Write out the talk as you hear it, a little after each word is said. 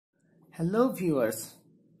Hello viewers,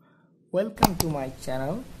 welcome to my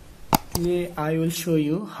channel. Today I will show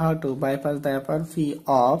you how to bypass the FRP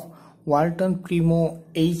of Walton Primo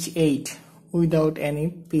H8 without any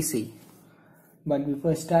PC. But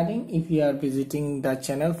before starting, if you are visiting the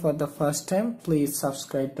channel for the first time, please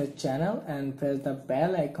subscribe the channel and press the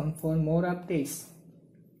bell icon for more updates.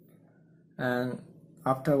 And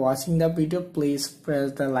after watching the video, please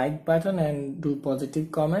press the like button and do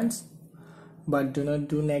positive comments, but do not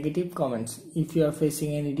do negative comments. If you are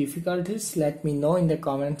facing any difficulties, let me know in the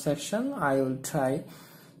comment section. I will try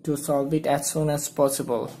to solve it as soon as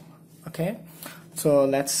possible. Okay, so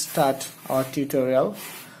let's start our tutorial.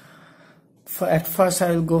 At first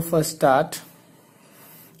I will go for start.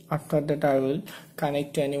 After that I will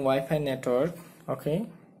connect to any Wi-Fi network. Okay,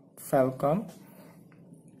 Falcon.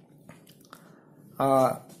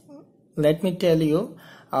 Let me tell you,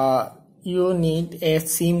 you need a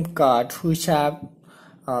SIM card which have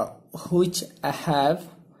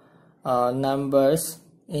numbers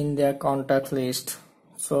in their contact list.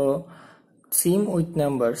 So SIM with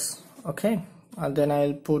numbers. Okay, and then I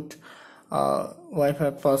will put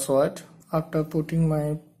Wi-Fi password. After putting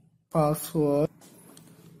my password,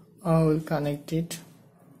 I will connect it.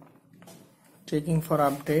 Checking for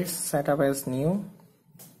updates. Setup as new.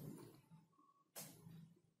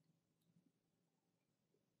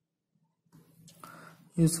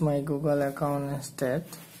 Use my Google account instead.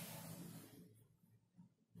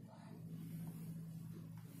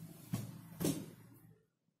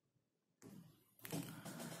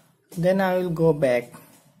 Then I will go back.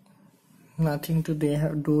 Nothing to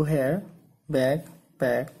do here. Back.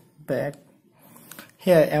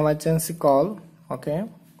 Here emergency call. Okay.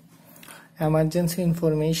 Emergency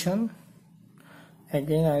information.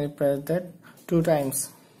 Again I will press that 2 times.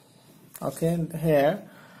 Okay. Here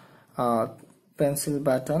pencil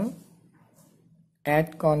button,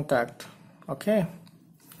 add contact. Okay,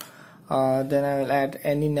 then I will add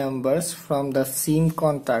any numbers from the SIM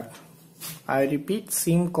contact. I repeat,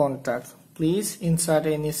 SIM contact. Please insert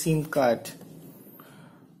any SIM card.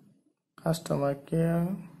 Customer care.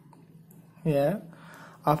 Here,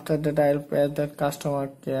 after that I will press that customer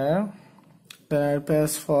care. Then I will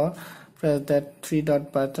press that 3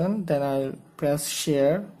 dot button. Then I will press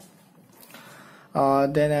share.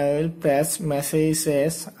 Then I will press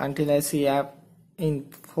messages until I see app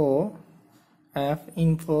info. I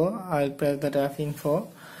will press that app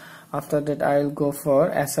info. After that I will go for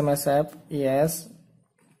SMS app. Yes.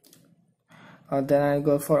 Then I will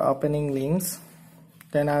go for opening links.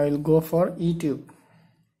 Then I will go for YouTube.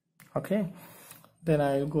 Okay. Then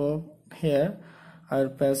I will go here. I will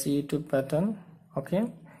press YouTube button. Okay.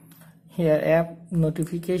 Here app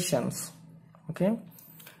notifications. Okay.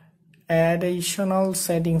 Additional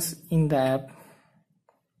settings in the app.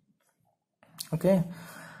 Okay,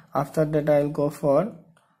 after that I will go for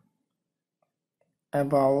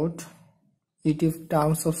about YouTube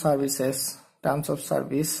terms of service.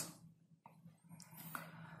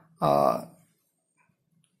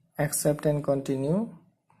 Accept and continue.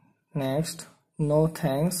 Next, no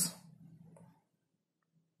thanks.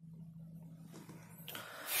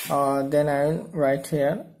 Then I will write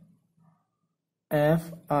here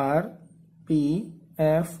FRP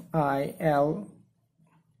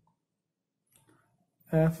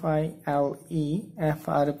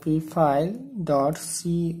file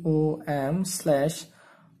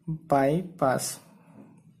 .com/bypass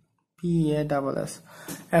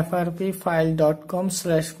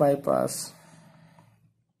frpfile.com/bypass.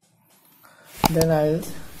 Then I'll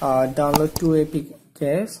download two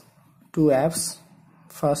apps.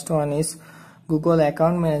 First one is Google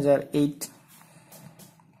Account Manager 8.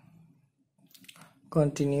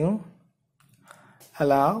 Continue.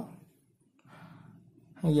 Allow.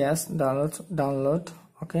 Yes, download.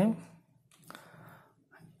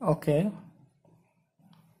 Okay,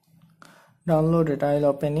 download it. I'll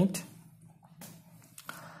open it.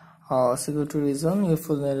 Security reason, your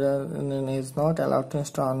full name is not allowed to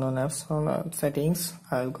install unknown apps. From settings,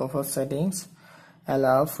 I'll go for settings.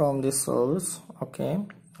 Allow from the source. Okay,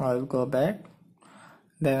 I'll go back.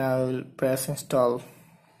 Then I will press install.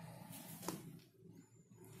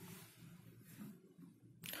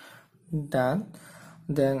 Done.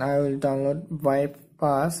 Then I will download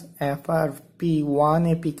bypass FRP1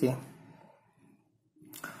 APK.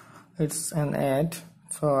 It's an ad,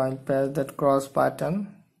 so I'll press that cross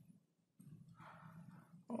button.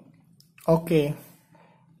 Okay,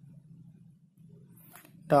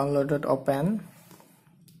 download it, open,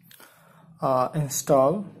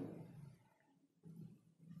 install,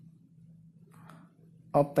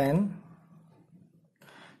 open.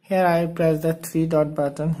 Here I press the 3 dot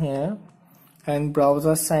button here. and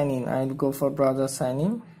browser sign in. I will go for browser sign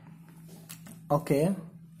in. Okay,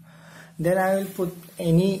 then I will put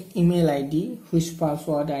any email ID which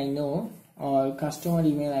password I know, or customer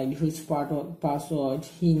email ID which password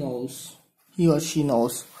he or she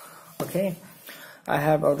knows. Okay, I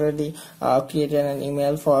have already created an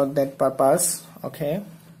email for that purpose. Okay,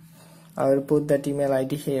 I will put that email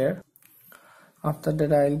ID here. After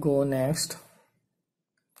that I will go next.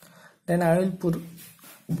 Then I will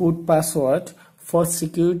put password. For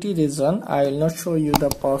security reason I will not show you the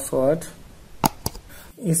password.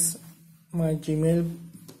 Is my Gmail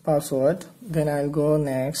password. Then I'll go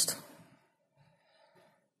next.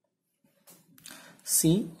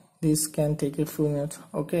 See, this can take a few minutes.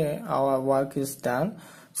 Okay, our work is done.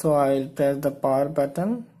 So I will press the power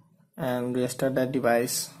button and restart the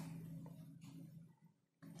device.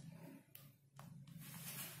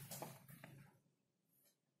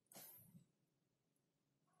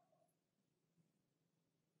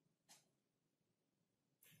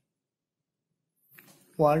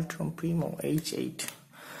 Walton Primo H8.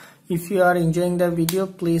 If you are enjoying the video,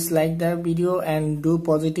 please like the video and do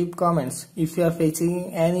positive comments. If you are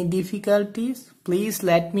facing any difficulties, please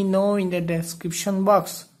let me know in the description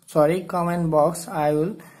box. Comment box. I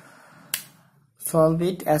will solve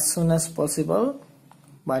it as soon as possible,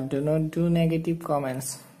 but do not do negative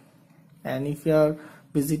comments. And if you are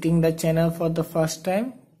visiting the channel for the first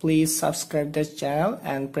time, please subscribe the channel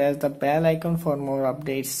and press the bell icon for more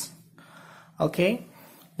updates. Okay,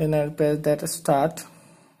 then I'll press that start.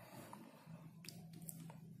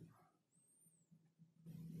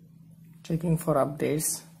 Checking for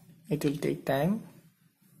updates. It will take time.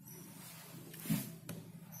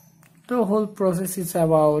 The whole process is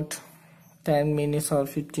about 10 minutes or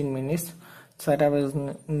 15 minutes. Setup is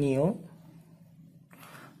new.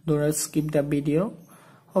 Do not skip the video.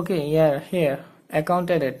 Okay, here account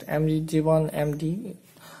edit md md,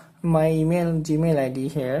 my Gmail ID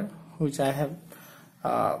here, which I have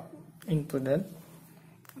inputted.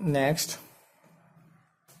 Next,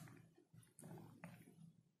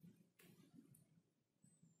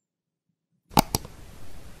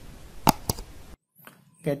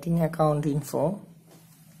 getting account info.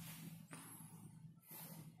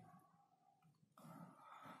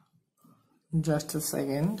 Just a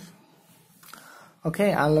second.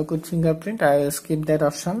 Okay, unlock with fingerprint. I will skip that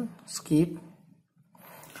option. Skip.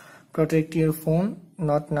 Protect your phone.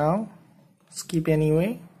 Not now. Skip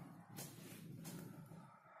anyway.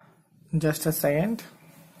 Just a second.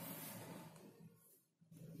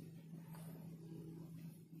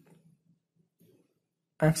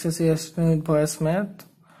 Access your with voicemail.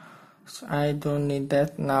 I don't need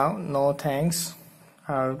that now. No thanks.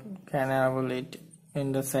 How can I enable it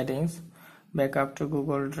in the settings? Backup to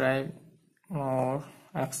Google Drive or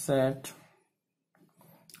accept.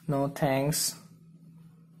 No thanks.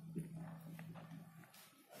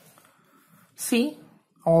 See,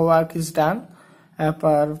 our work is done.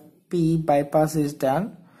 FRP bypass is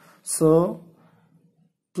done. So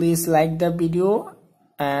please like the video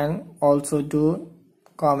and also do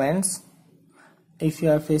comments. If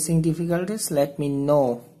you are facing difficulties, let me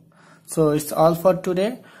know. So it's all for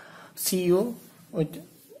today. See you with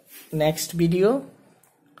next video.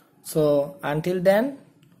 So until then,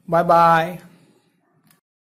 bye bye.